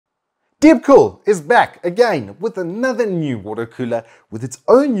Deepcool is back again with another new water cooler with its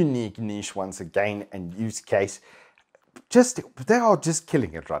own unique niche once again and use case. They are just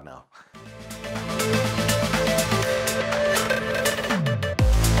killing it right now.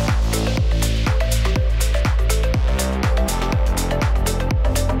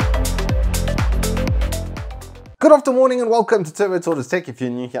 Good afternoon and welcome to Turbo Tortoise Tech. If you're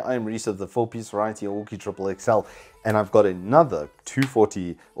new here, I'm Resistor of the 4-piece variety Milwaukee Triple XL, and I've got another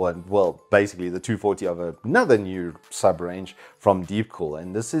 240, well, basically the 240 of another new sub range from Deepcool,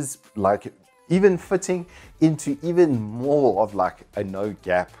 and this is like even fitting into even more of like a no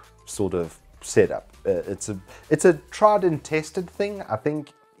gap sort of setup. It's a tried and tested thing, I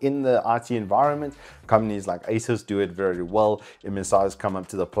think. In the IT environment, companies like Asus do it very well. MSI has come up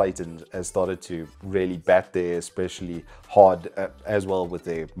to the plate and has started to really bat there, especially hard as well with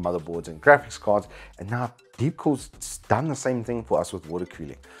their motherboards and graphics cards. And now Deepcool's done the same thing for us with water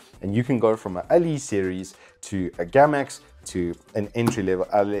cooling. And you can go from an LE series to a Gamax to an entry-level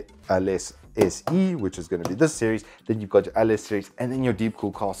LS SE, which is going to be this series. Then you've got your LS series and then your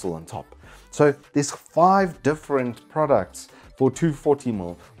Deepcool Castle on top. So there's 5 different products for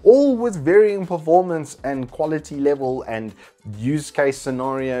 240mm, all with varying performance and quality level and use case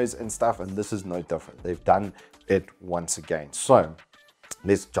scenarios and stuff, and this is no different. They've done it once again. So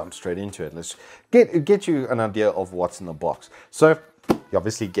let's jump straight into it. Let's get you an idea of what's in the box. So you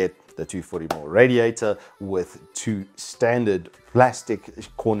obviously get the 240mm radiator with 2 standard plastic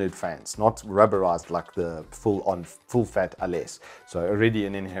cornered fans, not rubberized like the full fat LS. So already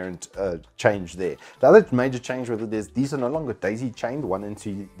an inherent change there. The other major change with it is these are no longer daisy chained one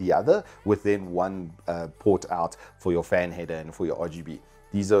into the other with then one port out for your fan header and for your RGB.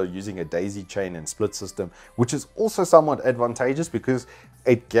 These are using a daisy chain and split system, which is also somewhat advantageous because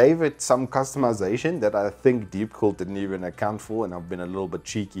it gave it some customization that I think Deepcool didn't even account for, and I've been a little bit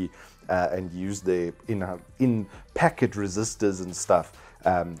cheeky and used the in-packet resistors and stuff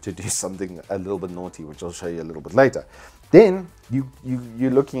to do something a little bit naughty, which I'll show you a little bit later. Then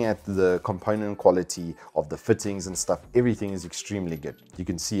you're looking at the component quality of the fittings and stuff. Everything is extremely good. You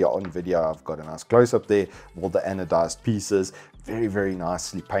can see on video, I've got a nice close-up there of all the anodized pieces, very, very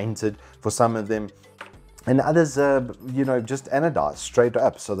nicely painted for some of them. And others, you know, just anodized straight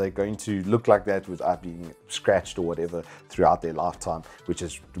up. So they're going to look like that without being scratched or whatever throughout their lifetime, which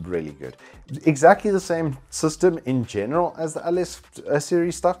is really good. Exactly the same system in general as the LS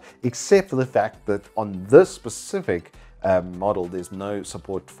series stuff, except for the fact that on this specific model, there's no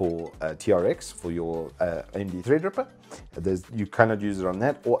support for TRX for your AMD Threadripper. You cannot use it on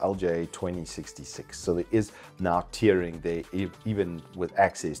that or LGA 2066. So there is now tiering there, even with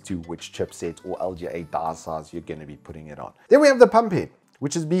access to which chipset or LGA die size you're going to be putting it on. Then we have the pump head,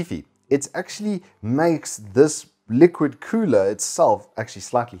 which is beefy. It actually makes this liquid cooler itself actually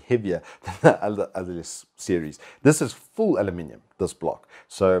slightly heavier than the other series. This is full aluminium, this block.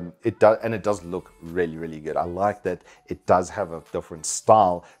 So it does look really, really good. I like that it does have a different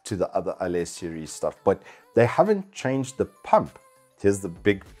style to the other LS series stuff, but they haven't changed the pump. Here's the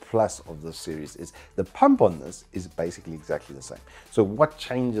big plus of this series is the pump on this is basically exactly the same. So what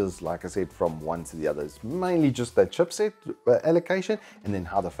changes, like I said, from one to the other is mainly just that chipset allocation and then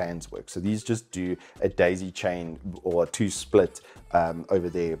how the fans work. So these just do a daisy chain or 2 split over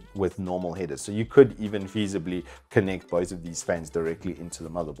there with normal headers. So you could even feasibly connect both of these fans directly into the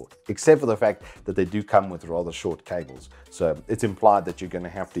motherboard, except for the fact that they do come with rather short cables. So it's implied that you're going to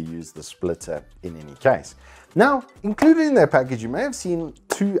have to use the splitter in any case. Now, included in that package, you may have seen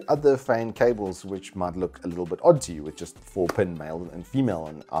 2 other fan cables which might look a little bit odd to you, with just 4-pin male and female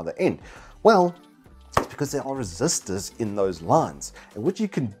on either end. Well, it's because there are resistors in those lines, and what you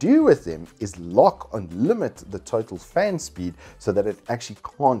can do with them is lock and limit the total fan speed so that it actually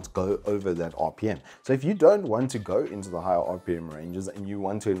can't go over that RPM. So if you don't want to go into the higher RPM ranges and you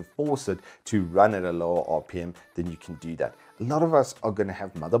want to enforce it to run at a lower RPM, then you can do that. A lot of us are going to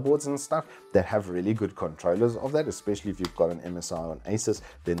have motherboards and stuff that have really good controllers of that, especially if you've got an MSI or an Asus,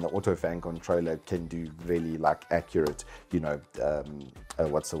 then the auto fan controller can do really like accurate, you know,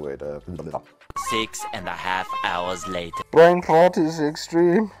 what's the word? 6.5 hours later. Brain fart is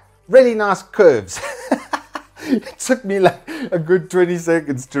extreme. Really nice curves. It took me like a good 20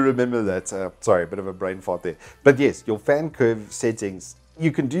 seconds to remember that. Sorry, a bit of a brain fart there. But yes, your fan curve settings,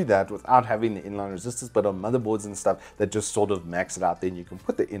 you can do that without having the inline resistors, but on motherboards and stuff that just sort of max it out, then you can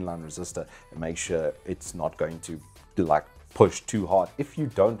put the inline resistor and make sure it's not going to like push too hard if you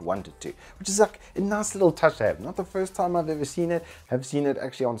don't want it to, which is like a nice little touch to have. Not the first time I've ever seen it. I've seen it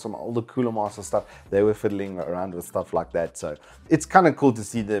actually on some older Cooler Master stuff. They were fiddling around with stuff like that, so it's kind of cool to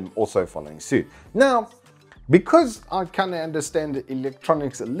see them also following suit. Now, Because I kind of understand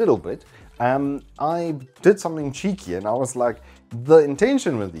electronics a little bit, I did something cheeky and I was like, the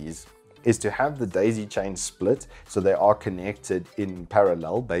intention with these is to have the daisy chain split so they are connected in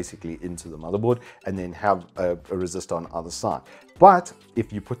parallel basically into the motherboard, and then have a resistor on either side. But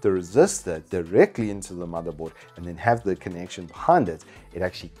if you put the resistor directly into the motherboard and then have the connection behind it, it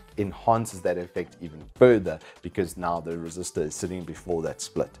actually enhances that effect even further, because now the resistor is sitting before that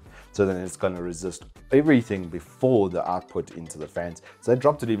split. So then it's going to resist everything before the output into the fans. So I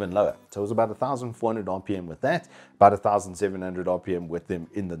dropped it even lower. So it was about 1,400 RPM with that, about 1,700 RPM with them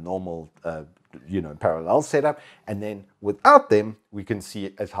in the normal, parallel setup. And then without them, we can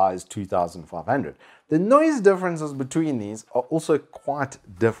see as high as 2,500. The noise differences between these are also quite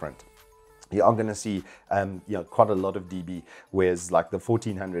different. You are going to see quite a lot of dB, whereas like the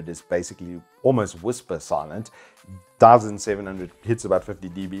 1400 is basically almost whisper silent. 1700 hits about 50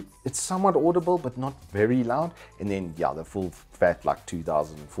 dB. It's somewhat audible, but not very loud. And then, the full fat, like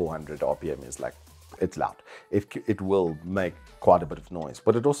 2400 RPM is like, it's loud. It will make quite a bit of noise,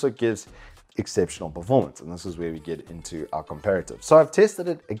 but it also gives exceptional performance, and this is where we get into our comparative. So I've tested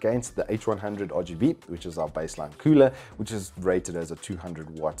it against the H100 RGB, which is our baseline cooler, which is rated as a 200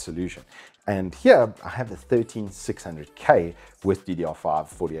 watt solution. And here I have a 13600K with DDR5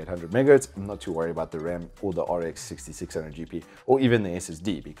 4800 megahertz. I'm not too worried about the RAM or the RX 6600 GP or even the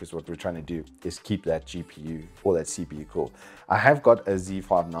SSD, because what we're trying to do is keep that GPU or that CPU cool. I have got a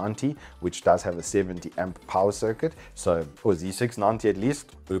Z590, which does have a 70 amp power circuit, so, or Z690 at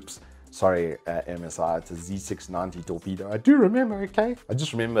least. Oops. Sorry, MSI, it's a Z690 torpedo. I do remember, okay? I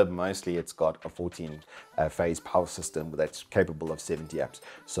just remember mostly it's got a 14 phase power system that's capable of 70 amps.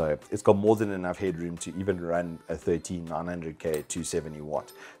 So it's got more than enough headroom to even run a 13900K at 270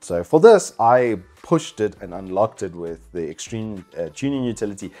 watt. So for this, I pushed it and unlocked it with the extreme tuning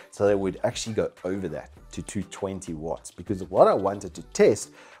utility, so that it would actually go over that to 220 watts, because what I wanted to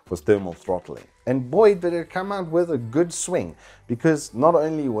test was thermal throttling. And boy, did it come out with a good swing, because not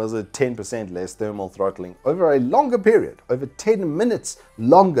only was it 10% less thermal throttling over a longer period, over 10 minutes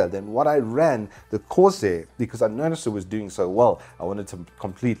longer than what I ran the Corsair, because I noticed it was doing so well. I wanted to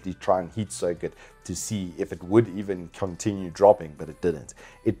completely try and heat soak it to see if it would even continue dropping, but it didn't.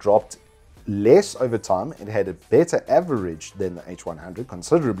 It dropped less over time. It had a better average than the H100,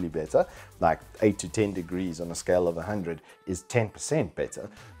 considerably better, like 8 to 10 degrees on a scale of 100 is 10% better,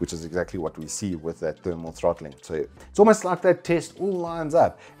 which is exactly what we see with that thermal throttling. So it's almost like that test all lines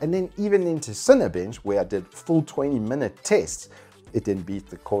up. And then even into Cinebench, where I did full 20-minute tests, it then beat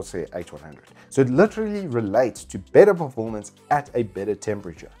the Corsair H100. So it literally relates to better performance at a better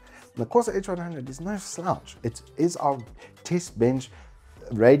temperature. And the Corsair H100 is no slouch. It is our test bench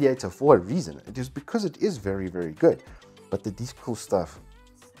radiator for a reason. It is because it is very, very good. But the Deepcool stuff,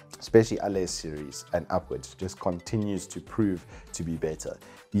 especially LS series and upwards, just continues to prove to be better.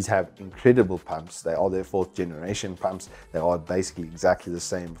 These have incredible pumps. They are their 4th generation pumps. They are basically exactly the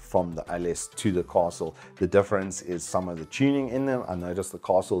same from the LS to the Castle. The difference is some of the tuning in them. I noticed the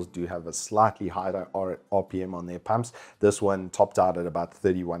Castles do have a slightly higher RPM on their pumps. This one topped out at about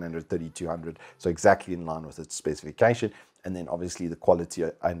 3100, 3200, so exactly in line with its specification. And then obviously the quality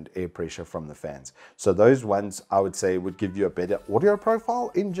and air pressure from the fans. So those ones I would say would give you a better audio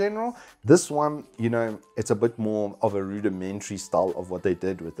profile in general. This one, it's a bit more of a rudimentary style of what they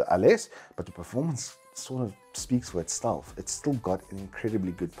did with the LS, but the performance sort of speaks for itself. It's still got an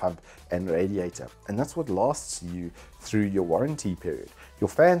incredibly good pump and radiator, and that's what lasts you through your warranty period. Your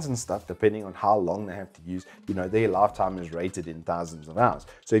fans and stuff, depending on how long they have to use, their lifetime is rated in thousands of hours.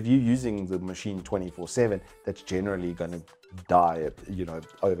 So if you're using the machine 24/7, that's generally going to die,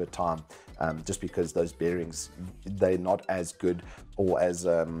 over time, just because those bearings, they're not as good or as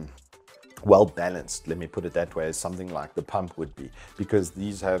well balanced, let me put it that way, as something like the pump would be, because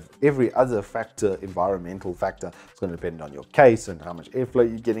these have every other factor, environmental factor. It's going to depend on your case and how much airflow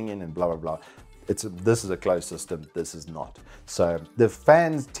you're getting in and blah blah blah. This is a closed system, this is not. So the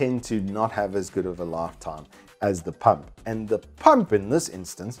fans tend to not have as good of a lifetime as the pump, and the pump in this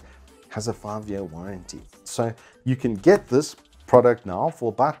instance has a 5-year warranty. So you can get this product now for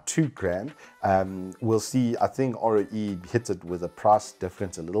about $2,000. We'll see, I think ROE hits it with a price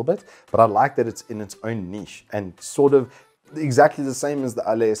difference a little bit, but I like that it's in its own niche and sort of exactly the same as the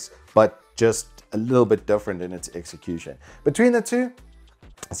LS, but just a little bit different in its execution. Between the two,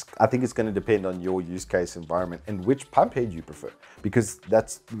 I think it's going to depend on your use case environment and which pump head you prefer, because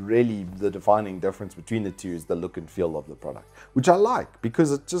that's really the defining difference between the two, is the look and feel of the product, which I like,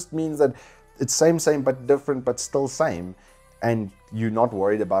 because it just means that it's same but different, but still same, and you're not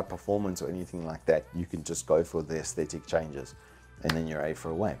worried about performance or anything like that. You can just go for the aesthetic changes and then you're A for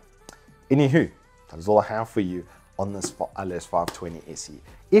a way. Anywho, That is all I have for you on this LS520 SE.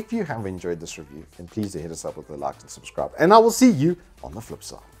 If you have enjoyed this review, then please do hit us up with a like and subscribe. And I will see you on the flip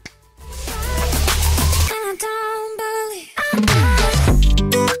side.